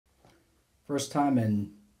First time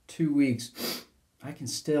in 2 weeks, I can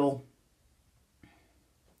still...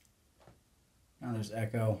 Now there's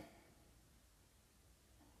echo.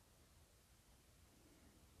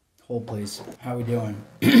 Hold please. How we doing?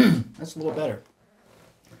 That's a little better.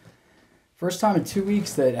 First time in 2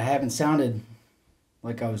 weeks that I haven't sounded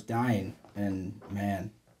like I was dying. And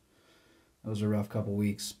man, that was a rough couple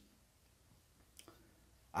weeks.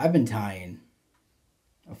 I've been tying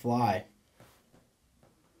a fly.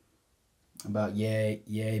 About yay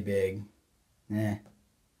big. If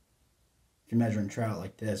you're measuring trout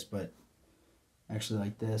like this, but actually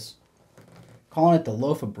like this. Calling it the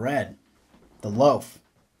loaf of bread. The loaf.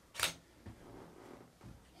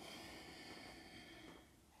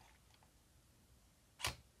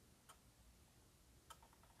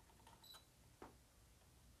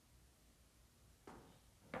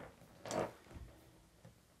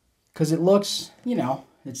 Because it looks, you know,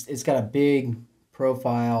 it's got a big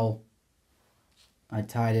profile. I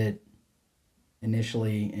tied it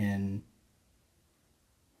initially in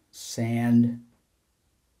sand.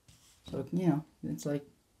 So, you know, it's like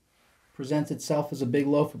presents itself as a big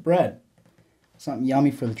loaf of bread. Something yummy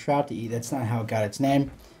for the trout to eat. That's not how it got its name.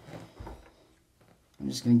 I'm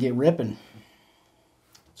just going to get ripping.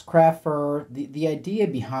 It's craft fur. The idea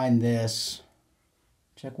behind this,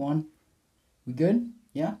 check one. We good?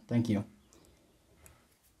 Yeah, thank you.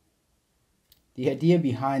 The idea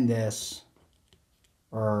behind this,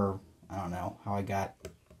 or I don't know how I got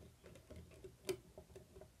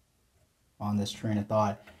on this train of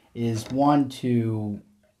thought, is one to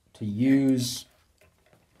use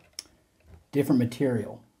different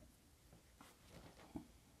material.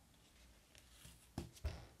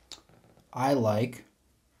 I like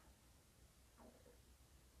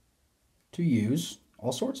to use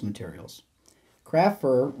all sorts of materials. Craft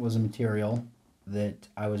fur was a material that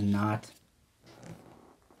I was not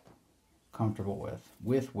comfortable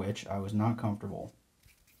with which I was not comfortable.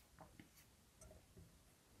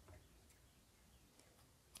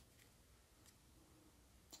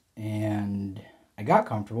 And I got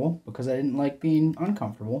comfortable because I didn't like being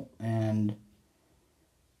uncomfortable. And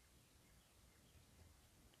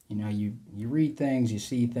you know, you read things, you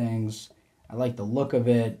see things. I like the look of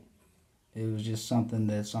it. It was just something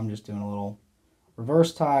that, so I'm just doing a little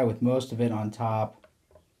reverse tie with most of it on top.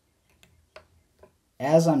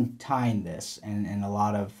 As I'm tying this, and a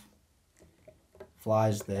lot of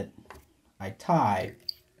flies that I tie,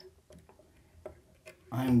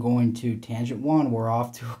 I'm going to, tangent one, we're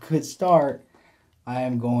off to a good start. I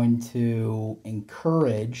am going to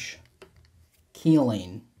encourage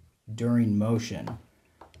keeling during motion,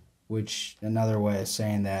 which another way of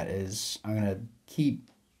saying that is I'm going to keep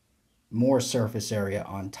more surface area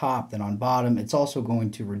on top than on bottom. It's also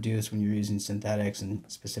going to reduce when you're using synthetics, and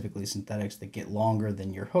specifically synthetics that get longer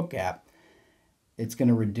than your hook gap. It's going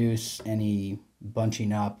to reduce any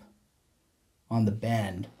bunching up on the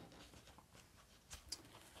bend,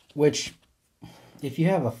 which if you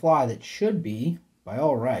have a fly that should be, by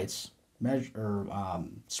all rights,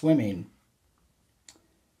 swimming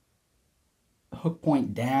hook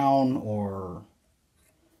point down or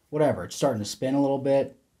whatever, it's starting to spin a little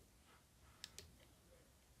bit,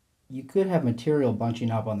 you could have material bunching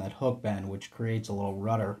up on that hook bend, which creates a little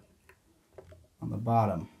rudder on the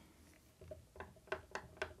bottom.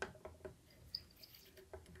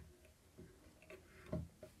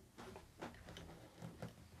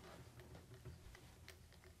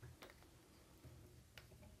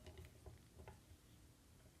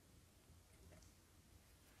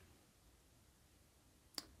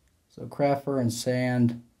 So craft fur and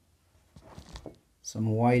sand, some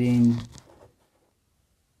Whiting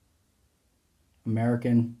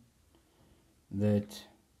American that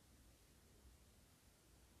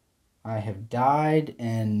I have dyed,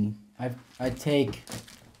 and I take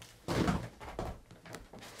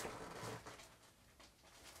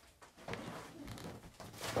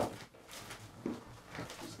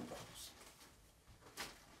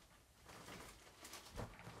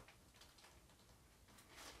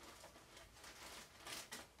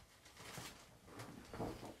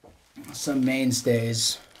some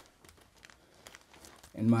mainstays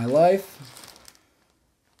in my life.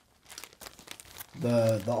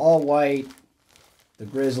 The all white, the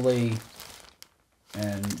grizzly,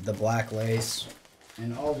 and the black lace.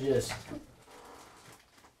 And I'll just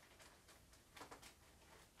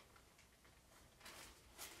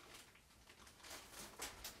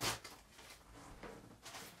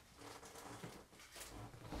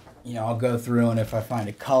I'll go through, and if I find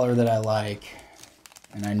a color that I like,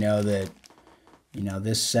 and I know that,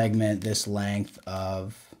 this segment, this length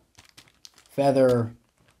of feather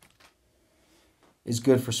is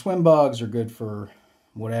good for swim bugs or good for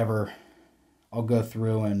whatever, I'll go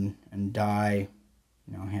through and dye,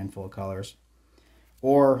 you know, a handful of colors.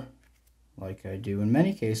 Or, like I do in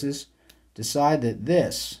many cases, decide that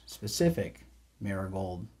this specific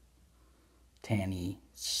marigold tanny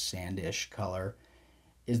sandish color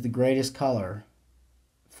is the greatest color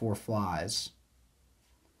for flies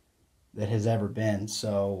that has ever been.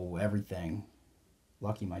 So everything,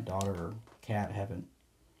 lucky my daughter or cat haven't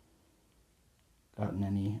gotten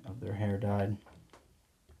any of their hair dyed.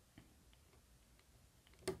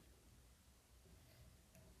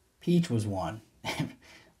 Peach was one.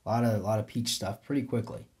 a lot of peach stuff pretty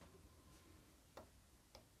quickly.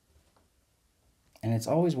 And it's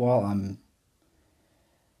always while I'm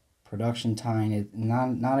production tying. It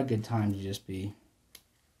not a good time to just be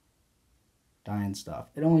dyeing stuff.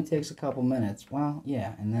 It only takes a couple minutes. Well,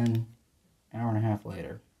 yeah, and then an hour and a half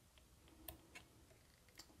later.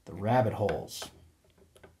 The rabbit holes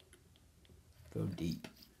go deep.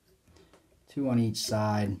 2 on each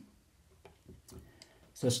side.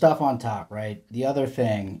 So stuff on top, right? The other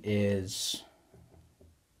thing is,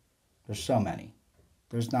 there's so many.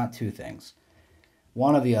 There's not 2 things.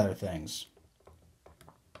 One of the other things.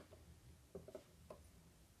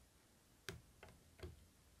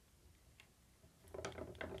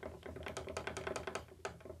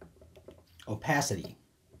 Opacity,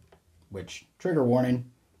 which, trigger warning,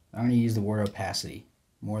 I'm going to use the word opacity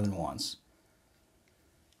more than once.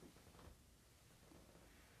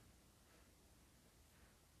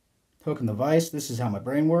 Hook and the vise, this is how my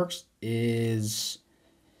brain works, is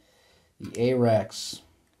the Arex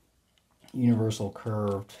Universal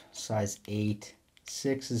Curved, size 8.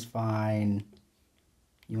 6 is fine.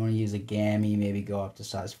 You want to use a gammy, maybe go up to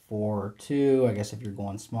size 4 or 2. I guess if you're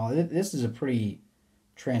going small. This is a pretty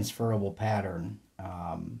transferable pattern.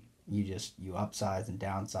 You upsize and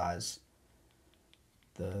downsize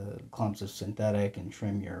the clumps of synthetic and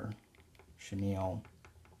trim your chenille.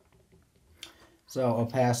 So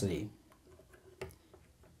opacity.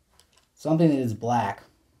 Something that is black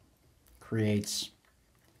creates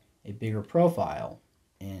a bigger profile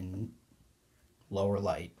in lower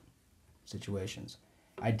light situations.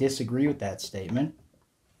 I disagree with that statement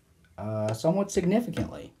somewhat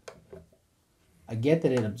significantly. I get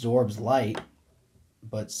that it absorbs light,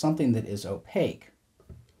 but something that is opaque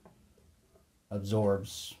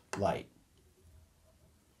absorbs light.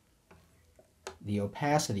 The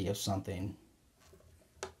opacity of something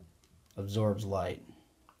absorbs light.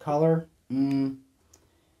 Color,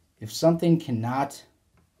 if something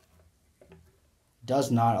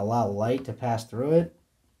does not allow light to pass through it,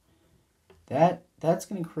 that's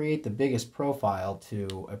going to create the biggest profile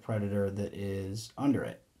to a predator that is under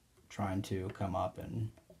it, trying to come up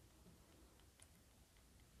and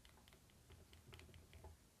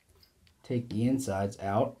take the insides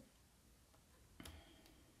out.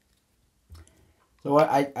 So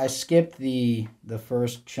I skipped the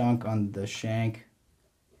first chunk on the shank.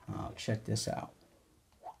 Check this out.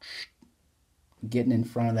 Getting in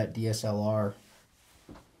front of that DSLR.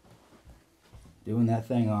 Doing that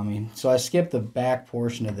thing on me. So I skipped the back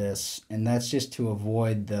portion of this, and that's just to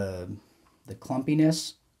avoid the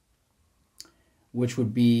clumpiness, which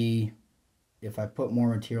would be if I put more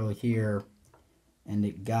material here and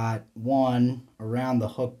it got 1 around the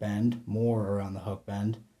hook bend, more around the hook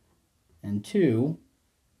bend, and 2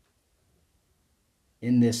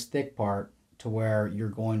 in this thick part to where you're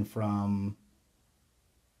going from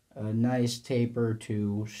a nice taper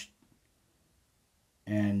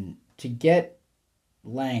and to get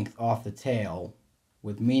length off the tail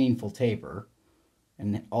with meaningful taper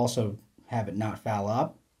and also have it not foul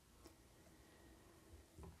up,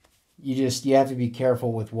 you have to be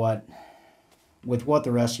careful with what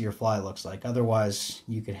the rest of your fly looks like. Otherwise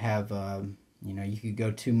you could have you could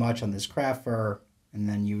go too much on this craft fur and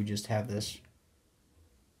then you would just have this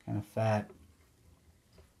kind of fat.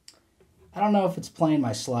 I don't know if it's playing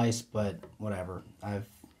my slice, but whatever.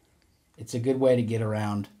 It's a good way to get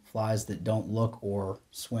around flies that don't look or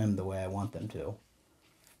swim the way I want them to.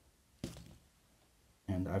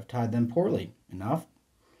 And I've tied them poorly enough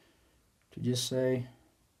to just say,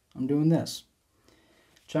 I'm doing this.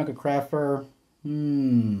 Chunk of craft fur.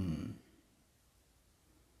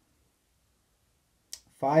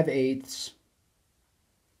 5/8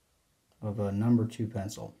 of a number 2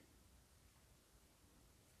 pencil.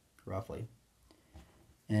 Roughly.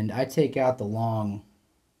 And I take out the long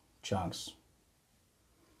chunks.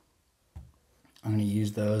 I'm going to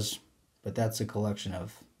use those, but that's a collection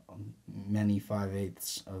of many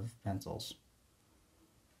 5/8 of pencils.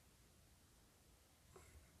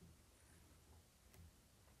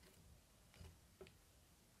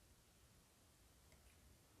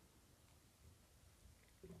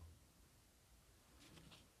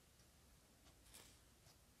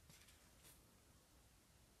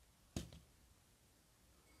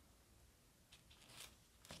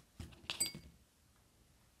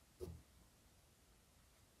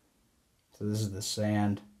 So this is the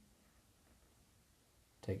sand.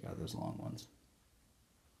 Take out those long ones.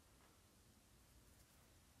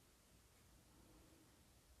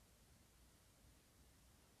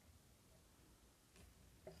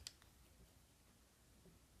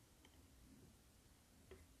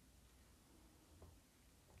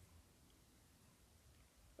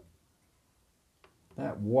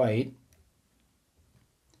 That white,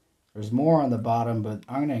 there's more on the bottom, but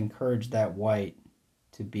I'm going to encourage that white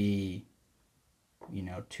to be, you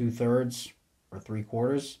know, 2/3 or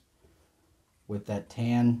 3/4, with that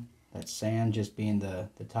tan, that sand just being the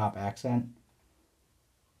top accent.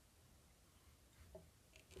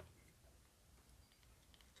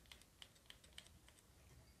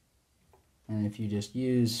 And if you just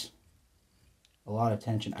use a lot of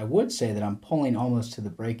tension, I would say that I'm pulling almost to the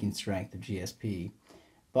breaking strength of GSP,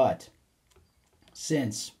 but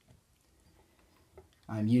since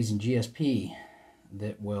I'm using GSP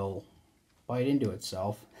that will bite into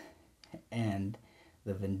itself, and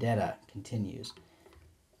the vendetta continues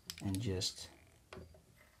and just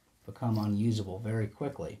become unusable very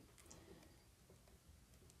quickly.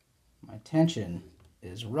 My tension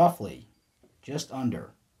is roughly just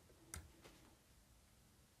under,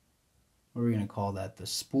 what are we going to call that? The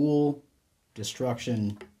spool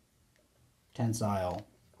destruction tensile.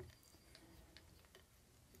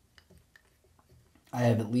 I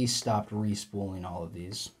have at least stopped re-spooling all of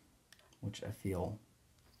these, which I feel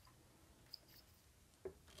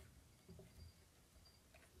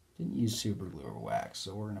didn't use super glue or wax,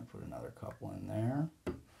 so we're going to put another couple in there.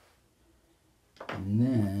 And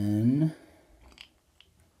then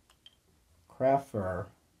craft fur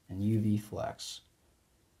and UV flex.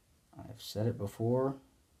 I've said it before,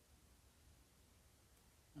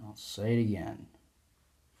 and I'll say it again.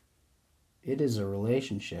 It is a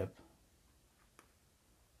relationship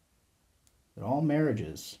that all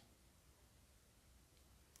marriages,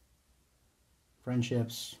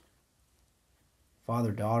 friendships,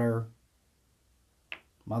 father-daughter,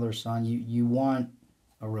 mother-son, you want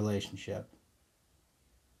a relationship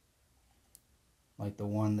like the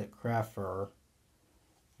one that craft fur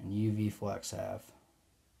and UV flex have.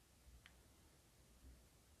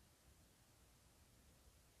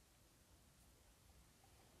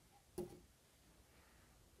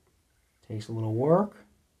 Takes a little work.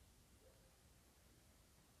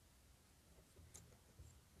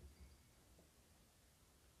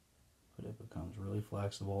 But it becomes really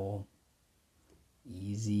flexible,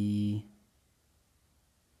 easy,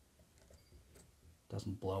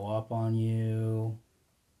 doesn't blow up on you,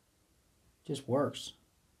 just works.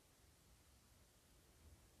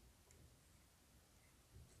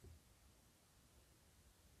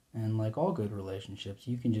 And like all good relationships,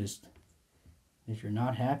 you can just, if you're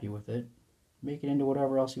not happy with it, make it into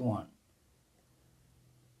whatever else you want.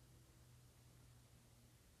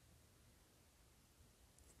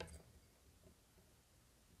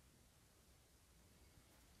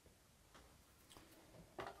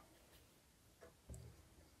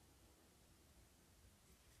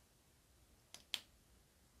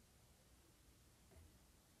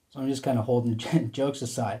 So I'm just kind of holding, jokes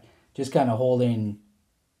aside, just kind of holding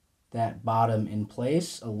that bottom in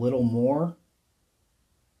place a little more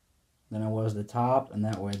than I was the top, and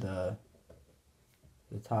that way the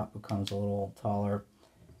top becomes a little taller.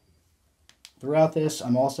 Throughout this,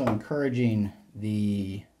 I'm also encouraging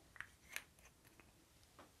the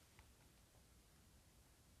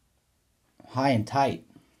high and tight,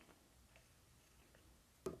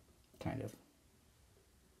 kind of.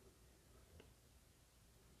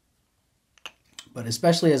 But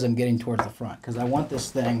especially as I'm getting towards the front, because I want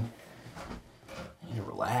this thing, I need to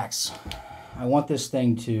relax. I want this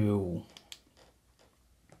thing to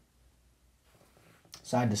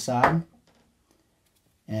side to side,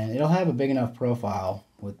 and it'll have a big enough profile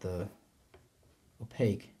with the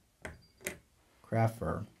opaque craft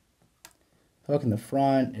fur. Hook in the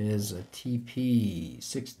front is a TP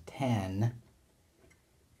 610.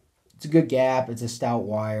 It's a good gap. It's a stout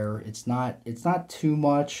wire. It's not too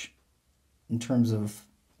much in terms of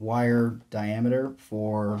wire diameter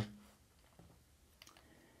for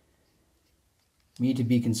me to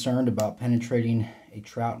be concerned about penetrating a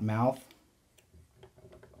trout mouth.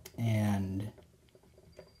 And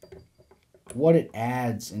what it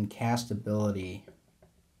adds in castability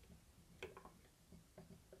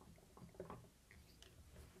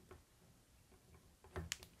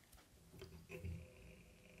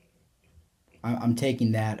I'm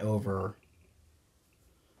taking that over,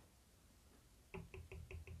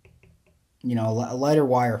 you know, a lighter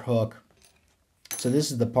wire hook. So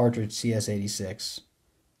this is the Partridge CS86.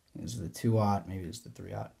 This is the 2/0, maybe it's the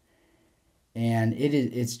 3/0. And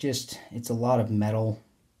it's a lot of metal.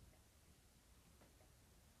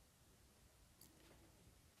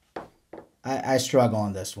 I struggle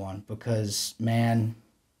on this one because, man,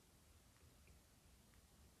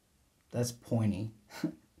 that's pointy.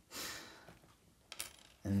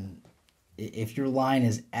 And if your line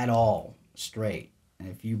is at all straight, and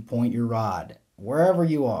if you point your rod wherever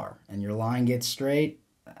you are and your line gets straight,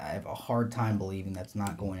 I have a hard time believing that's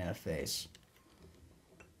not going in a face.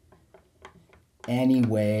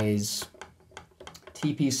 Anyways,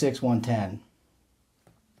 TP6110.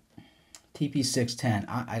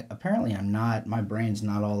 TP610. Apparently I'm not, my brain's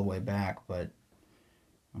not all the way back, but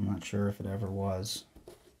I'm not sure if it ever was.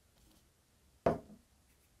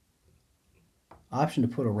 Option to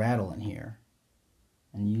put a rattle in here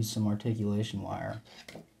and use some articulation wire.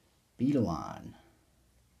 Beeline.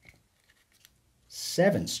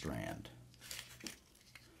 7-strand.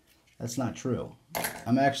 That's not true.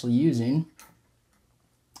 I'm actually using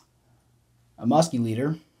a musky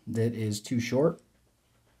leader that is too short.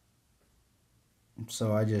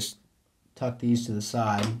 So I just tuck these to the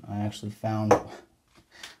side. I actually found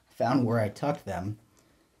where I tucked them.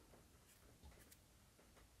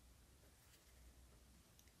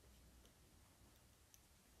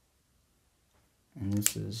 And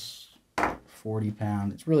this is 40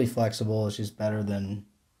 pound. It's really flexible. It's just better than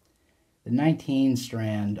the 19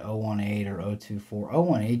 strand 018 or 024.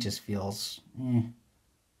 018 just feels, I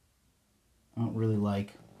don't really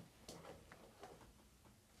like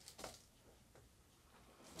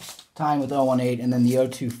tying with 018. And then the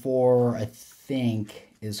 024, I think,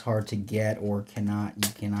 is hard to get, or you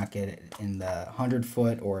cannot get it in the 100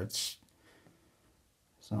 foot, or it's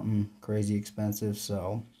something crazy expensive.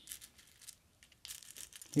 So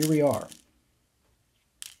here we are.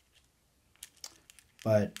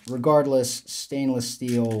 But regardless, stainless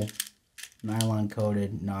steel, nylon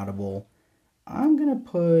coated, knottable. I'm going to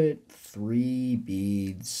put 3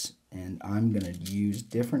 beads, and I'm going to use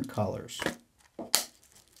different colors.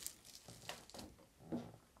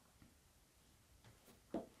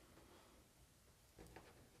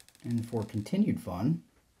 And for continued fun,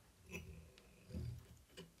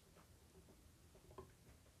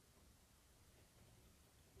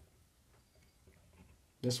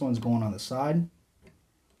 this one's going on the side.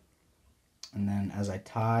 And then as I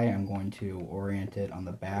tie, I'm going to orient it on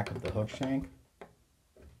the back of the hook shank.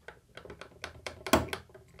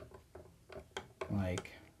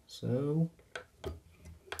 Like so.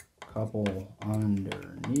 Couple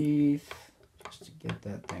underneath, just to get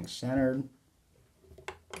that thing centered.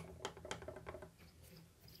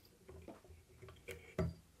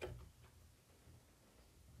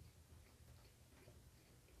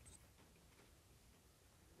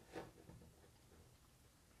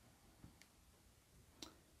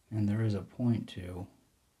 And there is a point to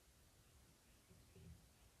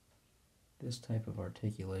this type of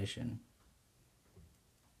articulation,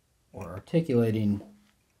 or articulating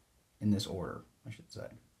in this order, I should say.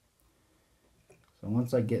 So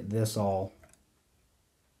once I get this all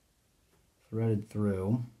threaded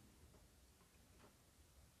through,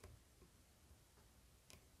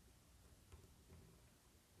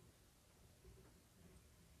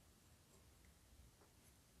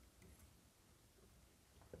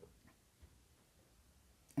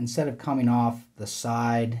 instead of coming off the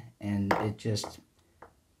side and it just,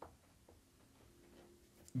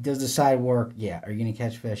 does the side work? Yeah. Are you going to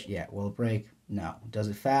catch fish? Yeah. Will it break? No. Does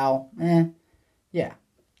it foul? Yeah.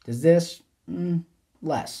 Does this?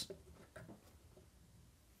 Less.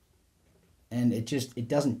 And it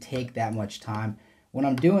doesn't take that much time. When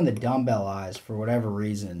I'm doing the dumbbell eyes, for whatever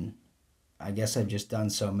reason, I guess I've just done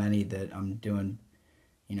so many that I'm doing,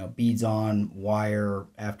 beads on, wire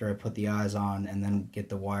after I put the eyes on, and then get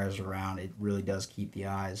the wires around. It really does keep the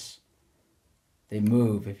eyes. They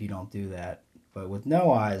move if you don't do that. But with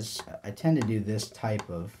no eyes, I tend to do this type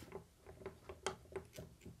of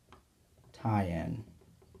tie-in.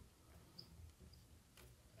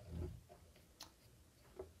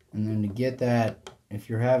 And then to get that, if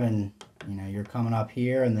you're having, you're coming up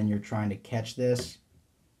here and then you're trying to catch this,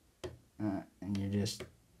 and you just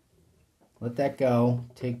let that go,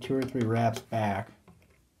 take 2 or 3 wraps back,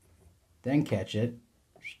 then catch it,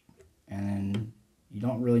 and then you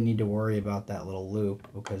don't really need to worry about that little loop,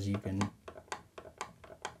 because you can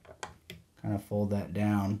kind of fold that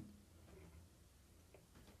down.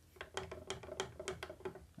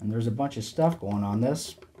 And there's a bunch of stuff going on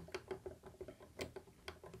this,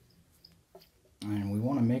 and we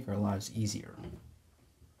want to make our lives easier.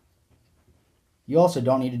 You also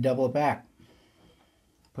don't need to double it back.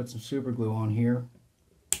 Put some super glue on here.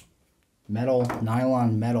 Metal,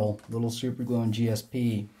 nylon metal, little super glue and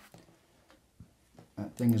GSP.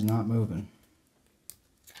 That thing is not moving.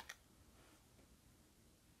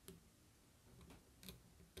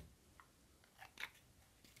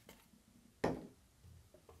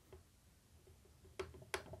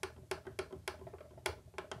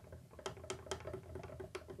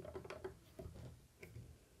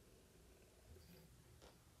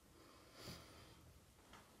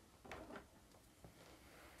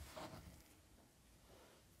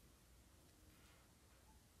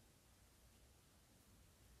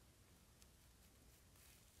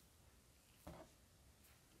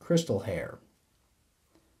 Crystal hair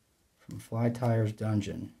from Fly Tyer's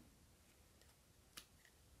Dungeon.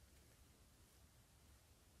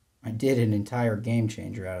 I did an entire game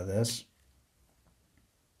changer out of this.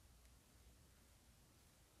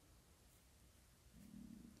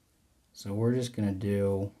 So we're just going to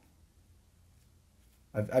do,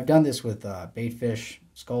 I've done this with bait fish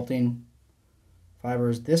sculpting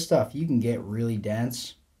fibers. This stuff, you can get really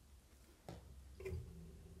dense.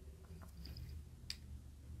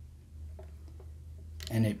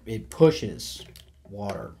 And it pushes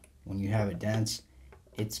water when you have it dense.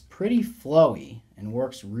 It's pretty flowy and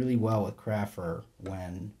works really well with craft fur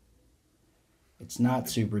when it's not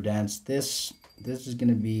super dense. This is going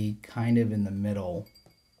to be kind of in the middle.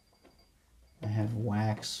 I have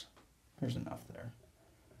wax. There's enough there.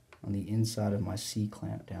 On the inside of my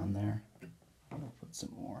C-clamp down there. I'll put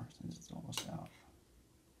some more since it's almost out.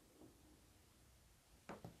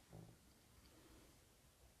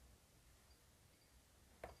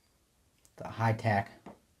 The high-tack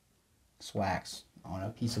swax on a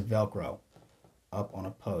piece of Velcro up on a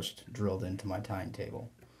post drilled into my tying table.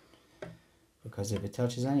 Because if it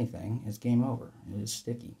touches anything, it's game over. It is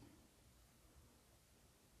sticky.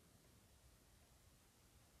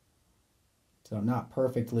 So not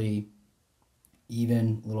perfectly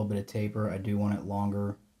even, a little bit of taper. I do want it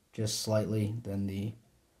longer, just slightly, than the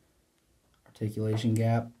articulation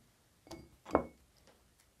gap.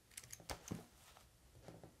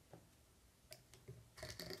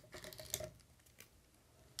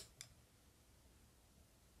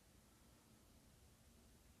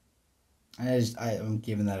 I'm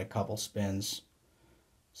giving that a couple spins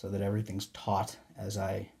so that everything's taut as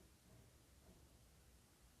I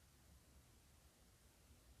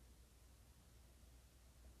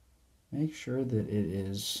make sure that it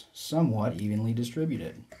is somewhat evenly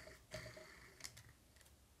distributed.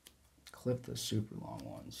 Clip the super long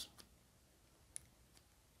ones.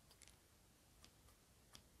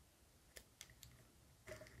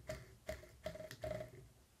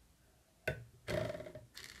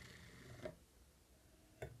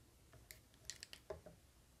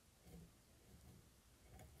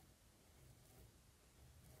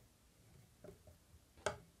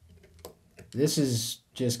 This is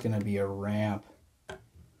just going to be a ramp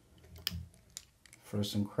for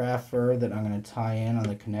some craft fur that I'm going to tie in on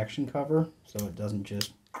the connection cover so it doesn't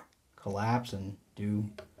just collapse and do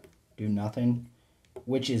nothing,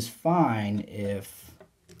 which is fine if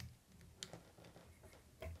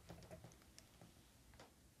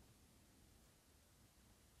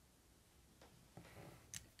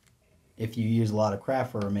you use a lot of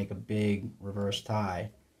craft fur and make a big reverse tie.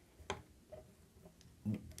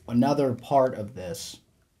 Another part of this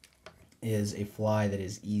is a fly that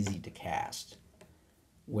is easy to cast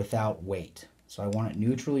without weight. So I want it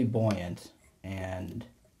neutrally buoyant, and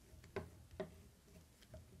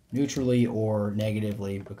neutrally or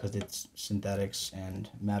negatively because it's synthetics and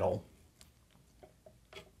metal.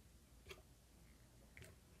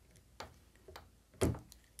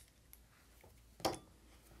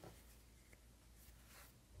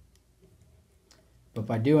 But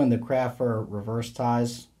by doing the craft fur reverse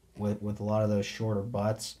ties with a lot of those shorter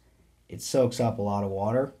butts, it soaks up a lot of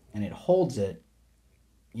water and it holds it.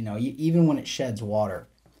 You know, even when it sheds water,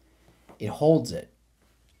 it holds it.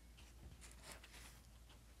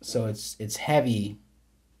 So it's heavy,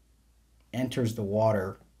 enters the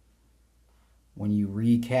water when you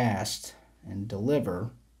recast and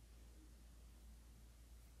deliver.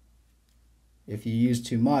 If you use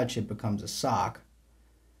too much, it becomes a sock.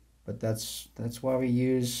 But that's why we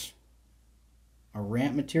use our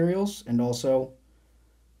ramp materials and also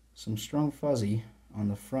some strung fuzzy on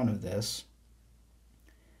the front of this,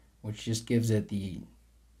 which just gives it the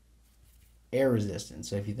air resistance.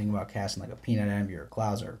 So if you think about casting like a peanut envy or a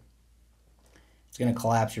clouser, it's going to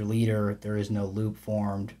collapse your leader. There is no loop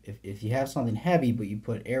formed. If you have something heavy but you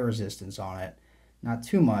put air resistance on it, not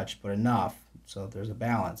too much but enough so there's a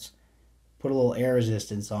balance, put a little air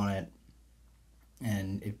resistance on it,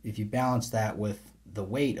 and if you balance that with the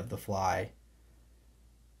weight of the fly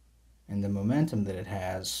and the momentum that it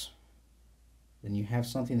has, then you have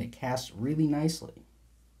something that casts really nicely.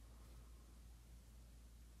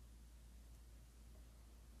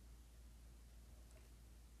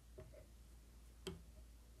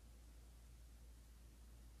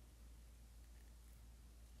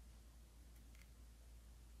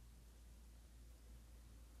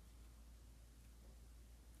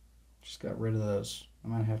 Just got rid of those. I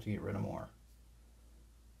might have to get rid of more.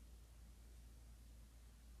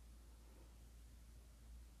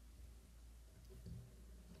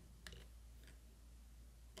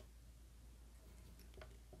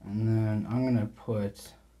 And then I'm going to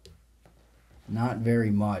put not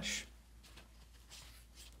very much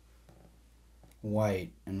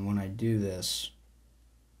white. And when I do this,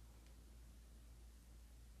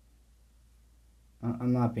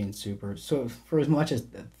 I'm not being super. So for as much as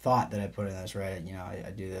the thought that I put in this, right, you know,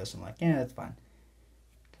 I do this, I'm like, yeah, that's fine.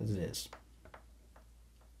 Because it is.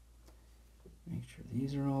 Make sure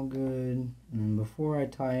these are all good. And then before I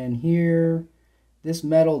tie in here, this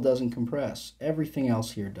metal doesn't compress. Everything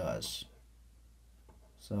else here does.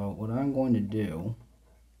 So what I'm going to do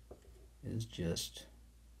is just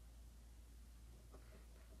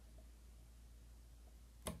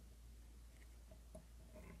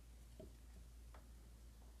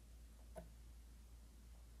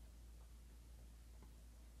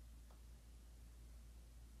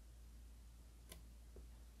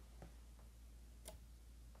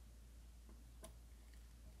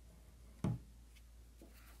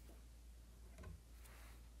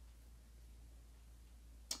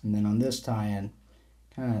and then on this tie-in,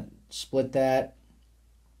 kind of split that.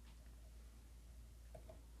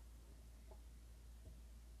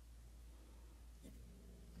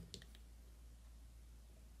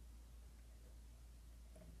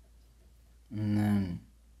 And then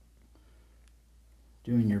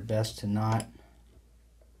doing your best to not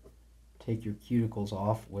take your cuticles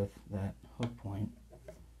off with that hook point.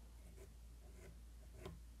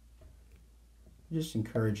 Just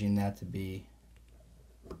encouraging that to be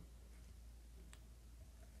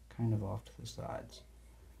kind of off to the sides.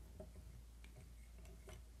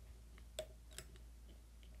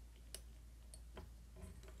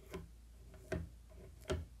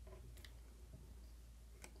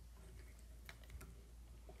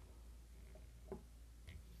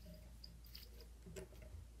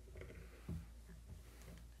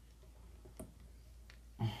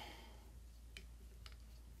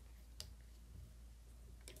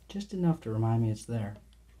 Just enough to remind me it's there.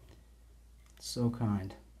 It's so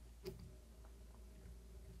kind.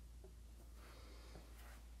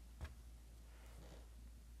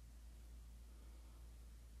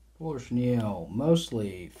 Fuller chenille,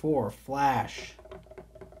 mostly for flash.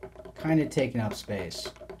 Kind of taking up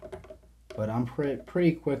space. But I'm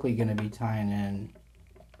pretty quickly going to be tying in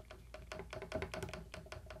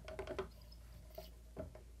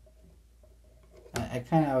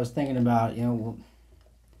I was thinking about, you know,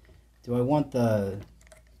 do I want a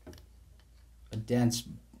dense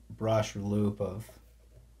brush or loop of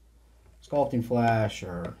sculpting flash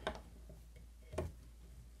or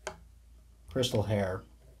crystal hair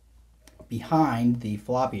behind the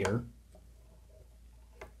floppier,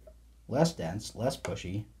 less dense, less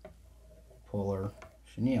pushy polar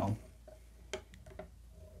chenille.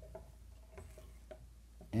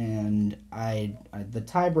 And the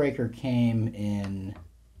tiebreaker came in,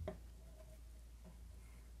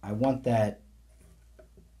 I want that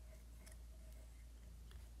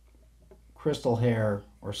crystal hair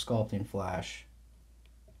or sculpting flash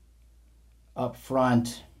up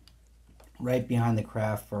front, right behind the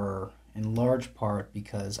craft fur, in large part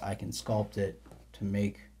because I can sculpt it to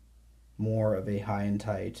make more of a high and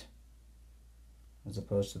tight as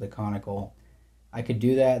opposed to the conical. I could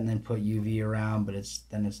do that and then put UV around, but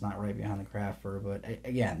then it's not right behind the craft fur. But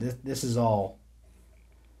again, this is all,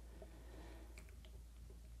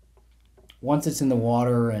 once it's in the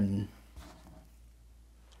water, and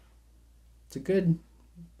it's a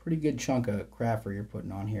pretty good chunk of craft fur you're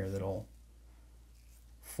putting on here that'll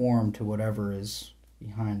form to whatever is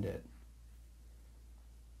behind it.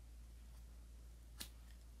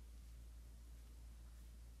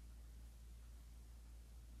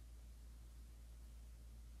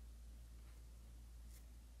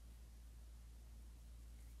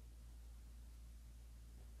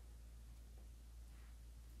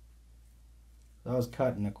 That was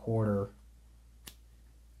cut in a quarter,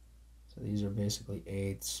 so these are basically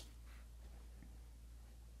eighths.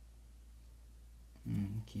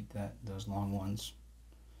 Keep those long ones.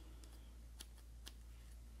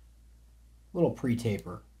 Little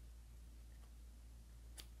pre-taper.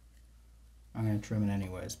 I'm going to trim it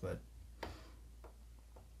anyways, but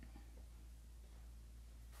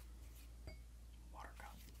water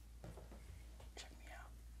cup. Check me out.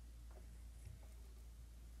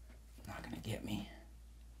 Not going to get me.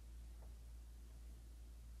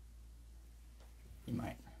 You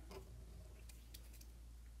might.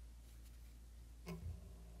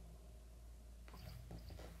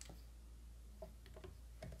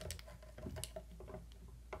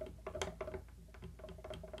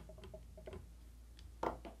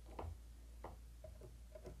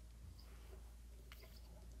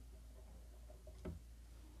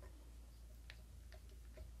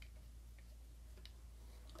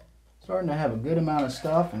 Starting to have a good amount of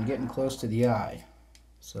stuff and getting close to the eye.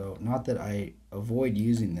 So not that I avoid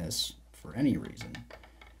using this for any reason,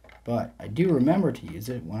 but I do remember to use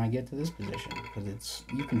it when I get to this position, because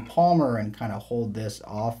you can palmer and kind of hold this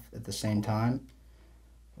off at the same time.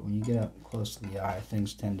 But when you get up close to the eye,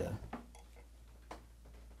 things tend to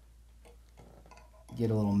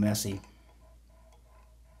get a little messy.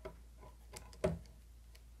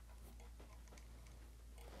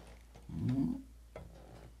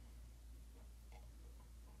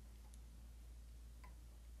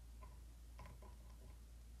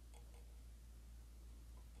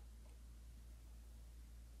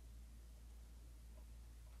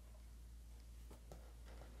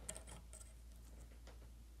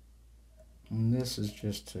 And this is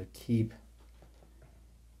just to keep,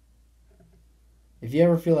 if you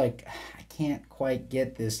ever feel like I can't quite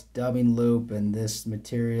get this dubbing loop and this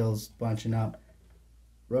material's bunching up,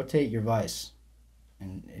 rotate your vise.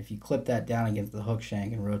 And if you clip that down against the hook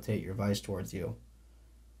shank and rotate your vise towards you,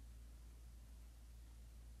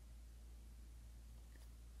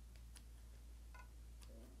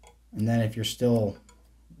 and then if you're still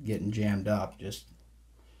getting jammed up, just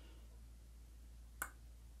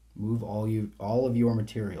move all of your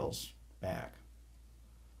materials back.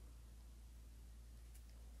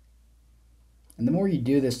 And the more you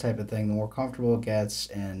do this type of thing, the more comfortable it gets.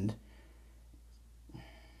 And a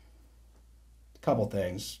couple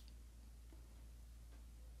things.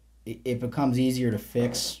 It becomes easier to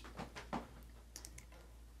fix,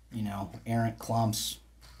 errant clumps.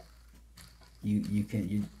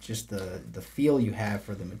 You just the feel you have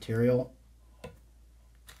for the material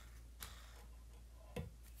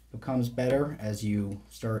becomes better as you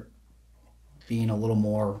start being a little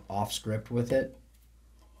more off script with it.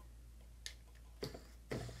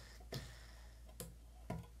 I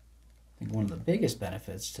think one of the biggest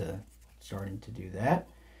benefits to starting to do that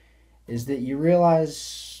is that you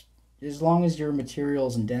realize, as long as your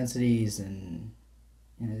materials and densities and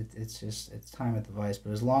it's time at the vise,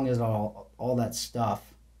 but as long as all that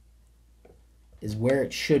stuff is where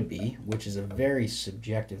it should be, which is a very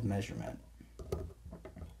subjective measurement.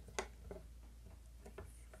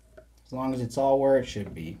 As long as it's all where it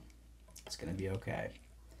should be, it's going to be okay.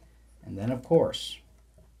 And then, of course,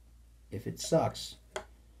 if it sucks,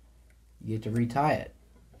 you get to retie it.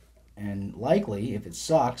 And likely, if it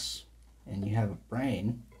sucks and you have a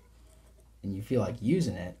brain and you feel like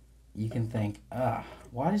using it, you can think,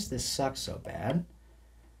 why does this suck so bad?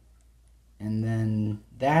 And then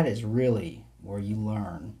that is really where you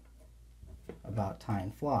learn about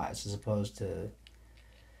tying flies, as opposed to,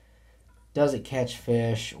 does it catch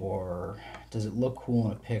fish or does it look cool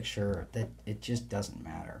in a picture? That it just doesn't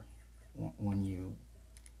matter. When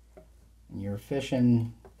you're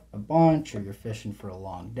fishing a bunch, or you're fishing for a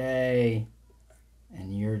long day,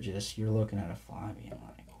 and you're looking at a fly being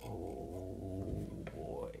like, oh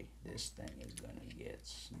boy, this thing is gonna get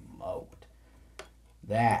smoked.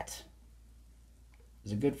 That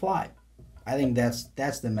is a good fly. I think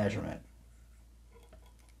that's the measurement.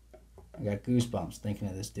 I got goosebumps thinking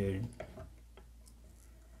of this dude.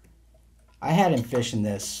 I had him fishing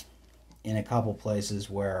this in a couple places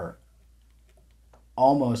where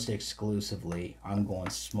almost exclusively I'm going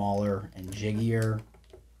smaller and jiggier.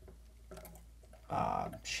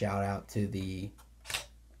 Shout out to the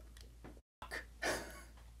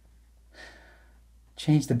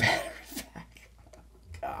change the battery back.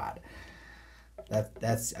 God,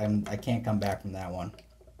 I can't come back from that one.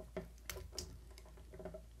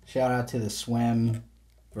 Shout out to the swim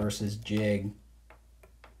versus jig.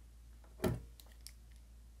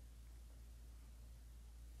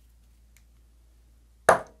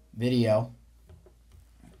 Video.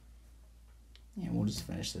 Yeah, we'll just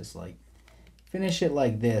finish it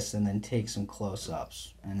like this, and then take some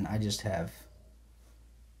close-ups. And I just have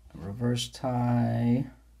a reverse tie,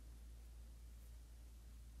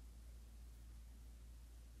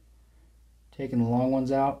 taking the long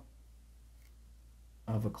ones out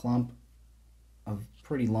of a clump of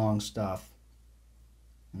pretty long stuff,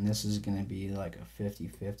 and this is going to be like a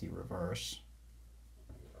 50-50 reverse.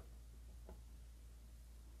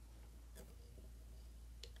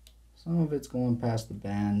 Some of it's going past the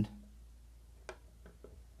bend.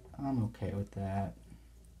 I'm okay with that.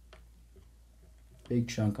 Big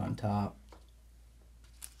chunk on top.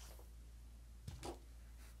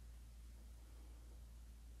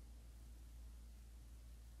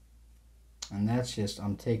 And that's just,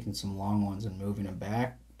 I'm taking some long ones and moving them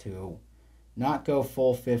back to not go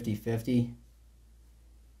full 50-50,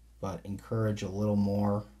 but encourage a little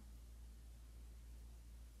more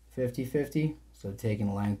 50-50. So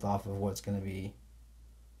taking length off of what's going to be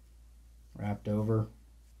wrapped over.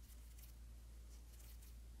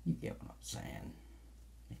 You get what I'm saying.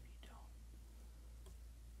 Maybe you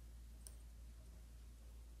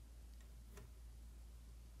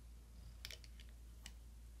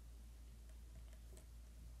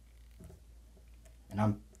don't.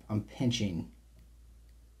 And I'm pinching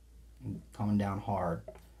and coming down hard.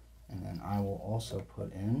 And then I will also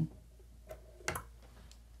put in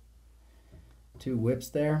 2 whips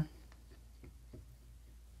there.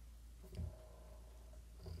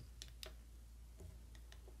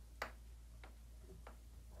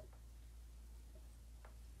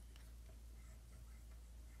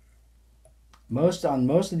 On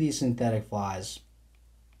most of these synthetic flies,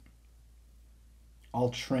 I'll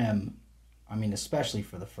trim, I mean, especially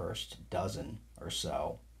for the first dozen or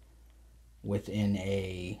so, within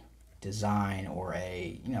a design or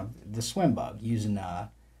the swim bug, using a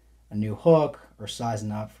new hook or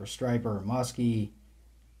sizing up for striper or muskie.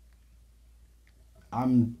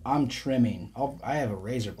 I'm trimming. I have a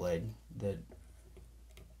razor blade that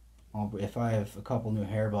if I have a couple new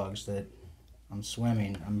hair bugs that I'm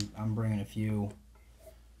swimming, I'm bringing a few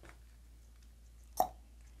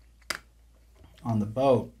on the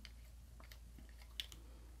boat.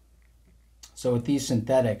 So with these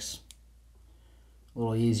synthetics, a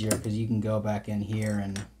little easier because you can go back in here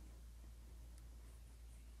and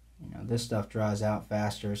this stuff dries out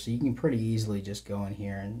faster, so you can pretty easily just go in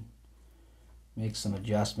here and make some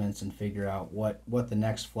adjustments and figure out what the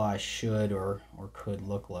next fly should or could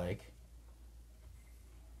look like.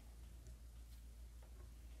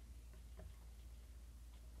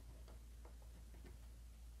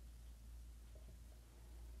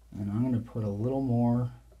 And I'm going to put a little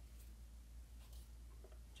more,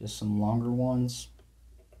 just some longer ones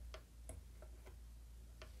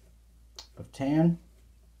of tan.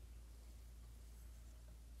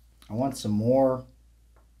 I want some more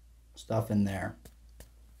stuff in there.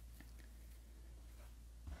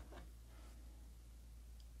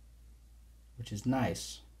 Which is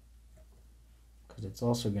nice, because it's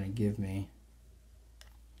also going to give me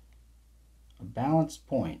a balanced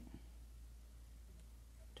point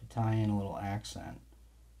to tie in a little accent.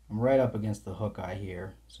 I'm right up against the hook eye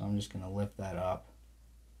here, so I'm just going to lift that up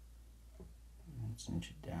and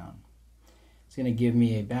cinch it down. It's going to give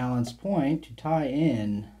me a balanced point to tie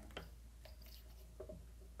in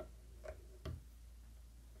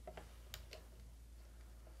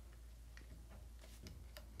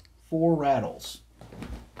four rattles.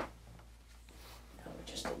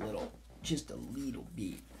 Just a little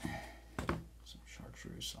beat. Some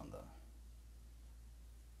chartreuse on the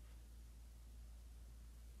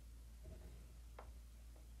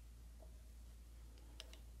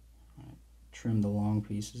trim the long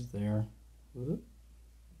pieces there. Whoop.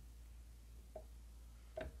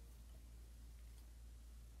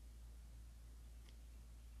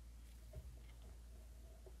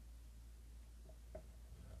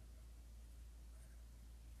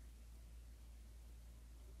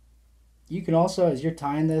 You can also, as you're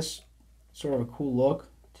tying this, sort of a cool look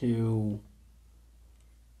to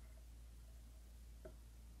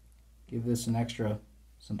give this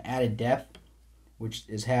some added depth, which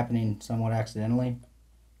is happening somewhat accidentally,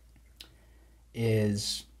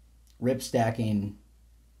 is rip stacking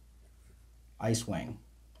ice wing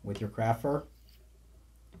with your craft fur.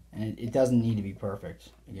 And it doesn't need to be perfect.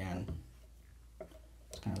 Again,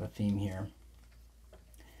 it's kind of a theme here.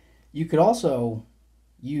 You could also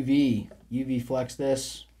UV flex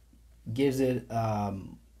this, gives it a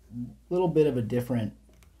little bit of a different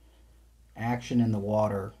action in the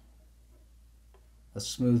water, a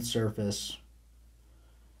smooth surface.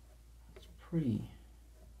 It's pretty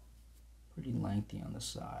lengthy on the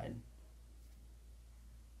side.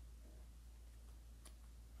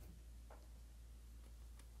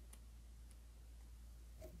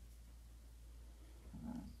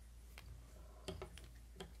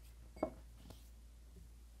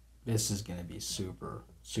 This is going to be super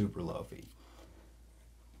loafy.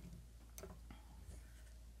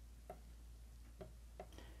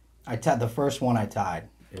 The first one I tied,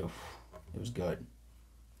 it was good.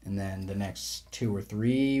 And then the next 2 or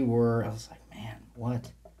 3 were, I was like, man,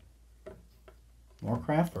 what? More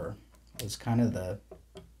craft fur. It was kind of the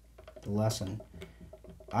lesson.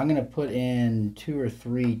 I'm going to put in 2 or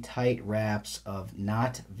 3 tight wraps of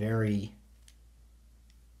not very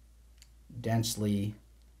densely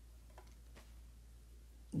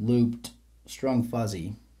looped strung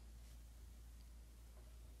fuzzy.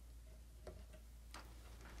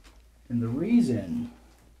 And the reason,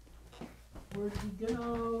 where did he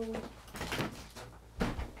go?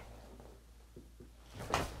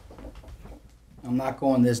 I'm not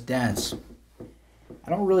going this dense. I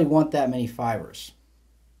don't really want that many fibers.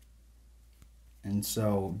 And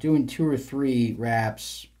so doing 2 or 3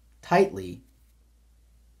 wraps tightly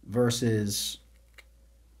versus,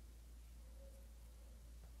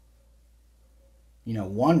 you know,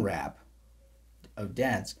 1 wrap of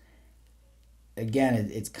dents, again,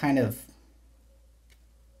 it's kind of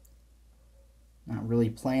not really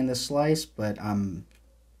playing the slice, but I'm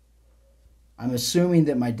assuming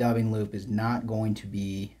that my dubbing loop is not going to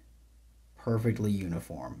be perfectly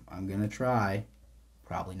uniform. I'm going to try,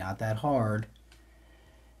 probably not that hard.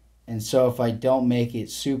 And so if I don't make it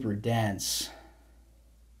super dense,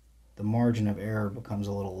 the margin of error becomes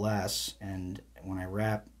a little less, and when I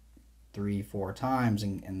wrap 3-4 times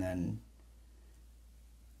and then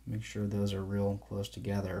make sure those are real close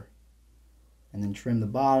together, and then trim the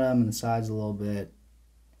bottom and the sides a little bit,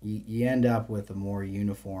 you end up with a more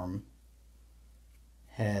uniform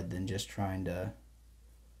head than just trying to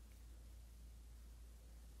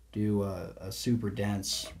do a super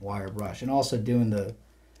dense wire brush. And also doing the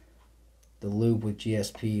loop with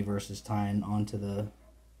GSP versus tying onto the,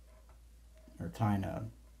 or tying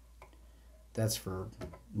that's for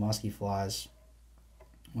musky flies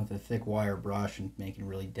with a thick wire brush and making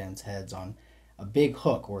really dense heads on a big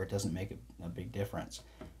hook where it doesn't make a big difference.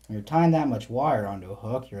 When you're tying that much wire onto a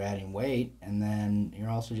hook, you're adding weight, and then you're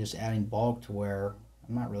also just adding bulk to where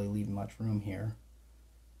I'm not really leaving much room here.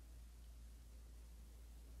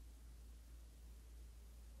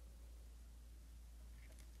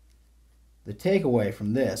 The takeaway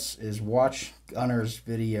from this is watch Gunner's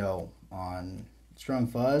video on strung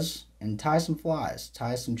fuzz and tie some flies,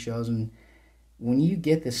 tie some chosen. When you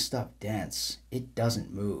get this stuff dense, it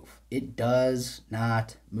doesn't move. It does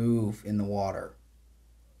not move in the water.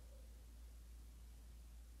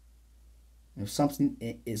 If something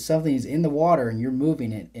is in the water and you're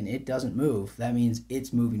moving it and it doesn't move, that means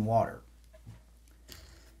it's moving water.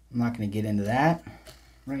 I'm not going to get into that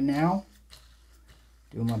right now.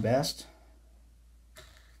 Doing my best.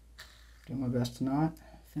 Doing my best to not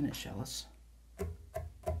finish, Ellis.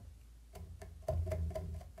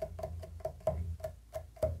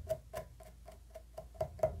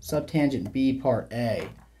 Subtangent B part A.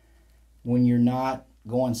 When you're not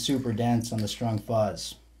going super dense on the strung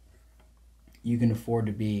fuzz, you can afford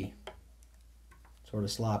to be sort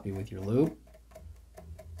of sloppy with your loop.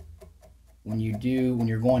 When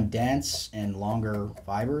you're going dense and longer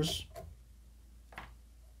fibers,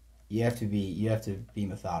 you have to be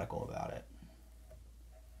methodical about it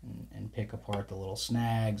and pick apart the little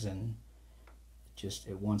snags, and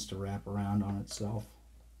it wants to wrap around on itself.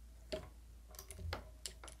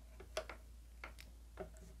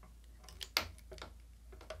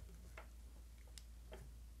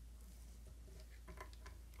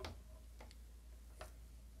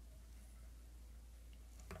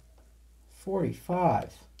 $45,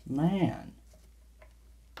 man.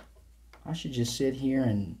 I should just sit here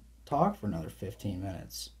and talk for another 15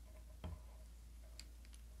 minutes.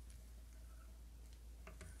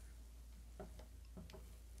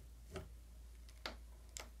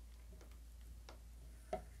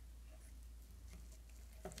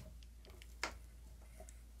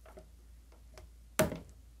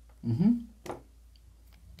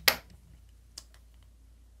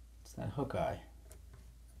 It's that hook eye.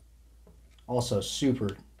 Also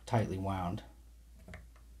super tightly wound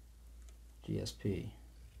GSP.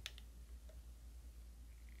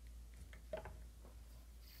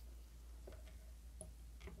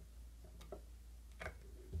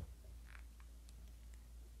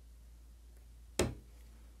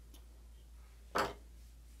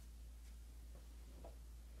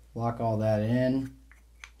 Lock all that in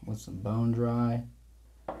with some bone dry.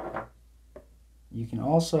 You can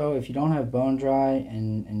also, if you don't have bone dry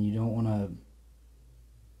and you don't want to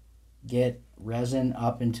get resin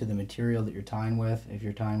up into the material that you're tying with, if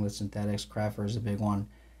you're tying with synthetics, craft fur is a big one.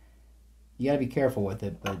 You got to be careful with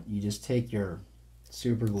it, but you just take your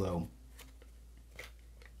super glue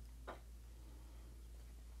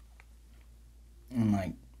and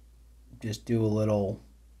like just do a little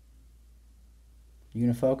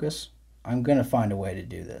unifocus. I'm going to find a way to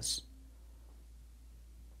do this.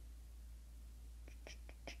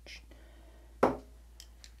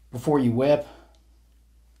 Before you whip,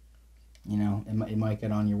 you know, it might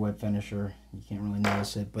get on your whip finisher. You can't really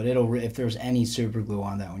notice it, but it'll, if there's any super glue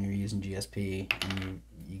on that when you're using GSP and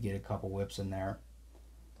you get a couple whips in there,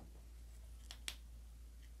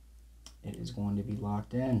 it is going to be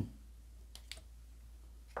locked in.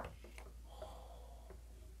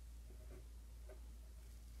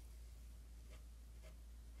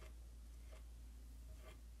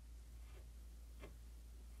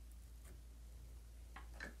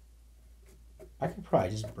 I could probably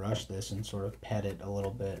just brush this and sort of pet it a little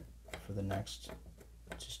bit for the next,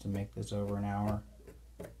 just to make this over an hour.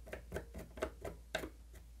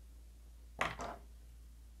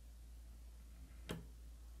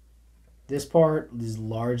 This part is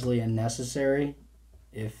largely unnecessary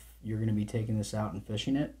if you're going to be taking this out and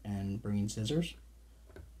fishing it and bringing scissors,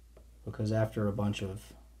 because after a bunch of,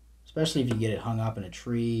 especially if you get it hung up in a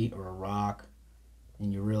tree or a rock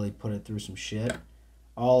and you really put it through some shit,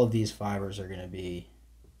 all of these fibers are going to be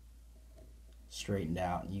straightened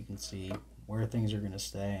out, and you can see where things are going to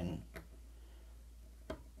stay, and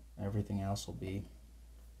everything else will be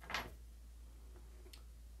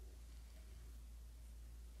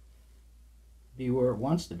where it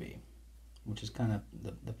wants to be, which is kind of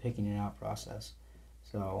the picking it out process.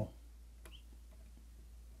 So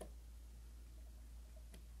a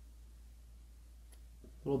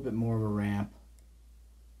little bit more of a ramp.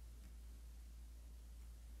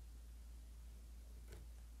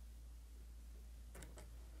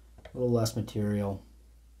 A little less material.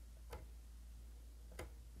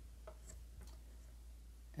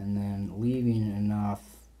 And then leaving enough,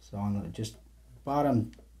 so on the just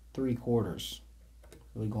bottom 3/4,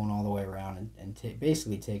 really going all the way around and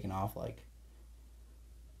basically taking off like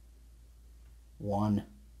one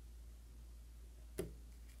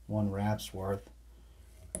wrap's worth.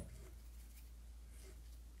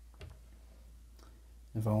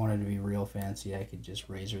 If I wanted to be real fancy, I could just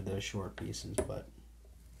razor those short pieces, but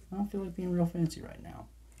I don't feel like being real fancy right now.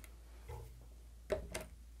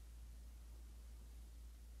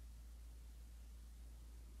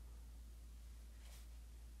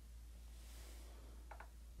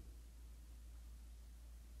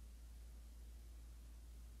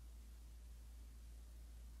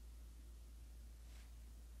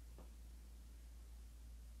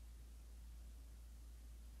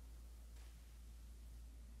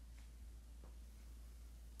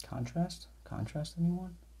 Contrast? Contrast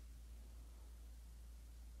anyone?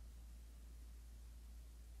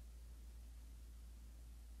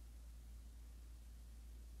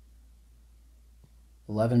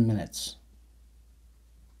 "11 minutes.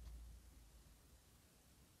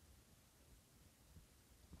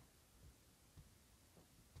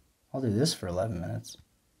 I'll do this for 11 minutes.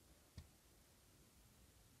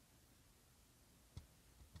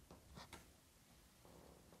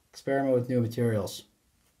 Experiment with new materials.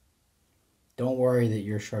 Don't worry that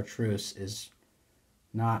your chartreuse is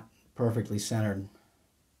not perfectly centered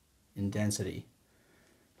in density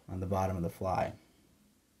on the bottom of the fly,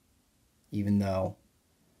 even though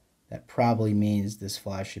that probably means this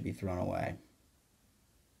fly should be thrown away.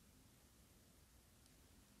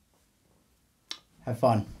 Have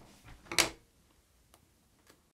fun.